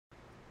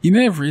You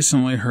may have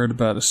recently heard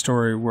about a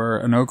story where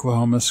an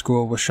Oklahoma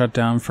school was shut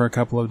down for a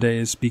couple of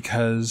days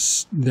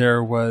because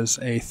there was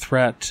a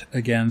threat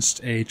against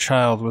a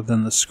child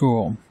within the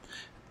school.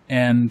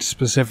 And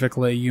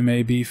specifically, you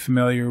may be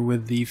familiar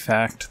with the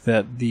fact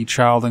that the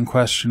child in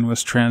question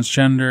was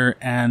transgender,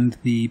 and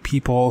the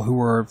people who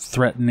were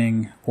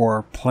threatening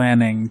or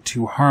planning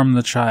to harm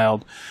the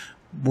child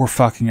were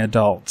fucking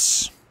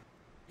adults.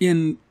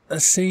 In a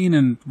sane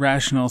and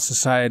rational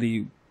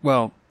society,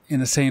 in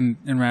a sane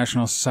and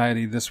rational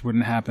society, this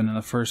wouldn't happen in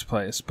the first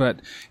place. But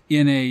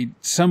in a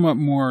somewhat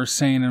more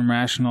sane and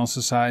rational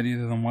society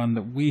than the one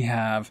that we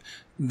have,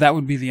 that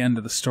would be the end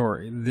of the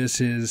story. This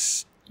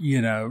is,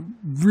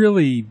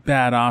 really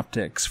bad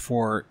optics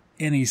for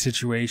any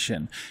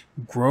situation.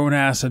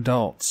 Grown-ass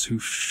adults who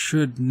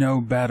should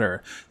know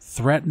better,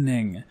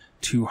 threatening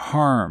to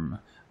harm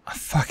a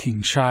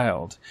fucking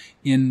child.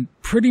 In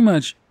pretty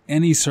much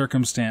any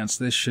circumstance,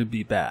 this should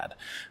be bad.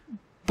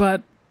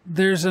 But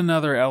there's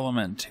another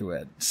element to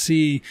it.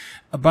 See,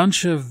 a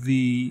bunch of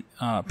the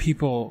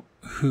people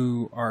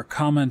who are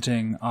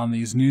commenting on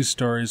these news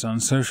stories on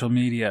social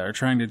media are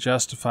trying to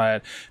justify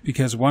it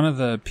because one of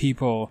the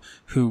people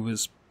who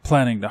was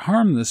planning to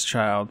harm this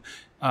child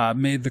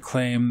made the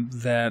claim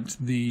that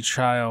the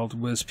child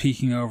was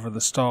peeking over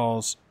the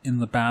stalls in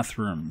the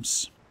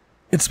bathrooms.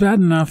 It's bad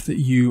enough that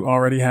you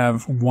already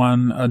have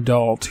one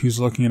adult who's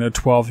looking at a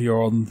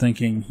 12-year-old and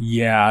thinking,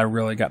 yeah, I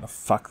really got to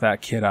fuck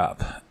that kid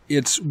up.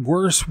 It's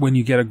worse when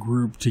you get a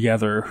group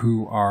together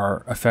who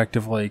are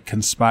effectively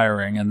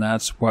conspiring, and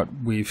that's what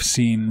we've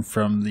seen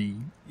from the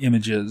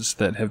images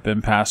that have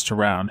been passed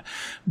around.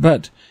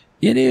 But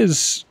it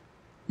is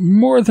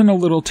more than a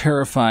little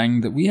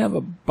terrifying that we have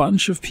a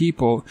bunch of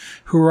people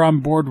who are on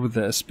board with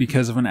this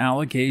because of an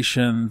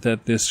allegation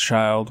that this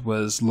child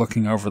was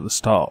looking over the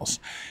stalls.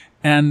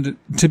 And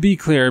to be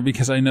clear,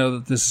 because I know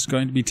that this is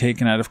going to be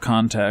taken out of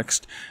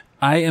context,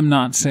 I am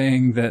not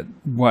saying that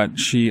what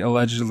she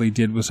allegedly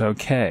did was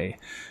okay.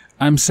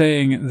 I'm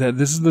saying that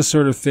this is the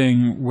sort of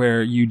thing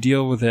where you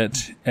deal with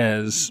it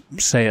as,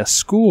 say, a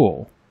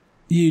school.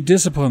 You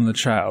discipline the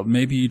child.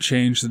 Maybe you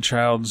change the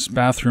child's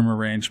bathroom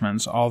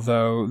arrangements,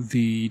 although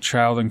the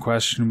child in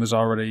question was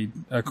already,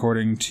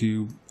 according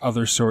to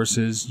other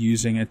sources,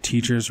 using a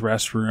teacher's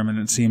restroom, and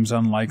it seems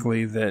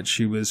unlikely that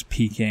she was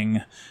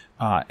peeking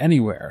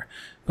anywhere.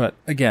 But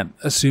again,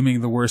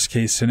 assuming the worst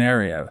case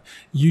scenario,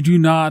 you do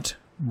not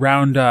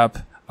round up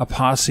a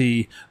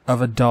posse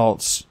of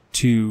adults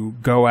to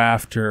go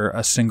after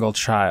a single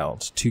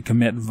child, to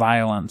commit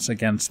violence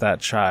against that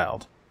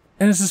child.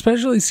 And it's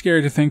especially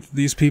scary to think that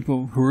these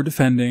people who are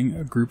defending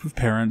a group of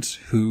parents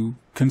who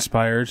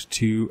conspired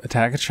to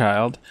attack a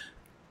child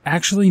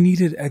actually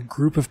needed a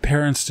group of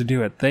parents to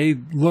do it. They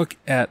look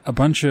at a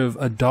bunch of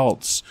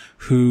adults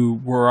who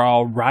were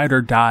all ride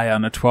or die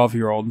on a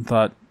 12-year-old and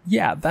thought,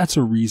 yeah, that's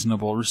a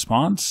reasonable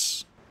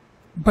response.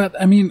 But,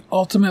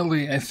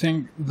 ultimately, I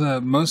think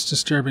the most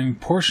disturbing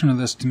portion of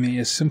this to me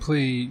is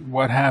simply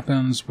what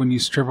happens when you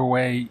strip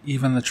away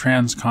even the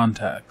trans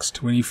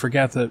context, when you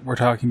forget that we're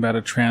talking about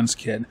a trans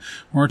kid.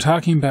 When we're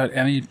talking about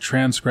any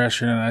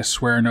transgression, and I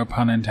swear no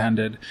pun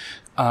intended,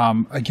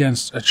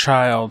 against a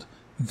child,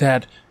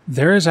 that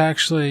there is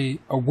actually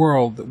a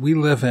world that we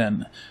live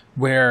in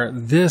where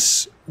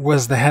this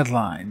was the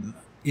headline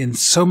in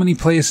so many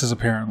places,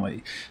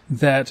 apparently,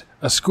 that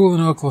a school in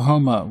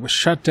Oklahoma was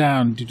shut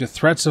down due to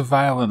threats of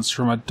violence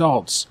from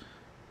adults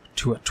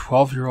to a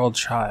 12-year-old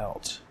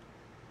child.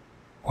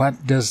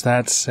 What does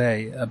that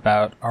say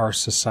about our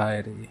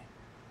society?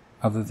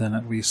 Other than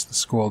at least the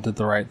school did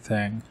the right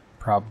thing,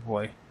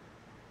 probably.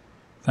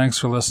 Thanks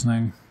for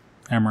listening.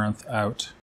 Amaranth out.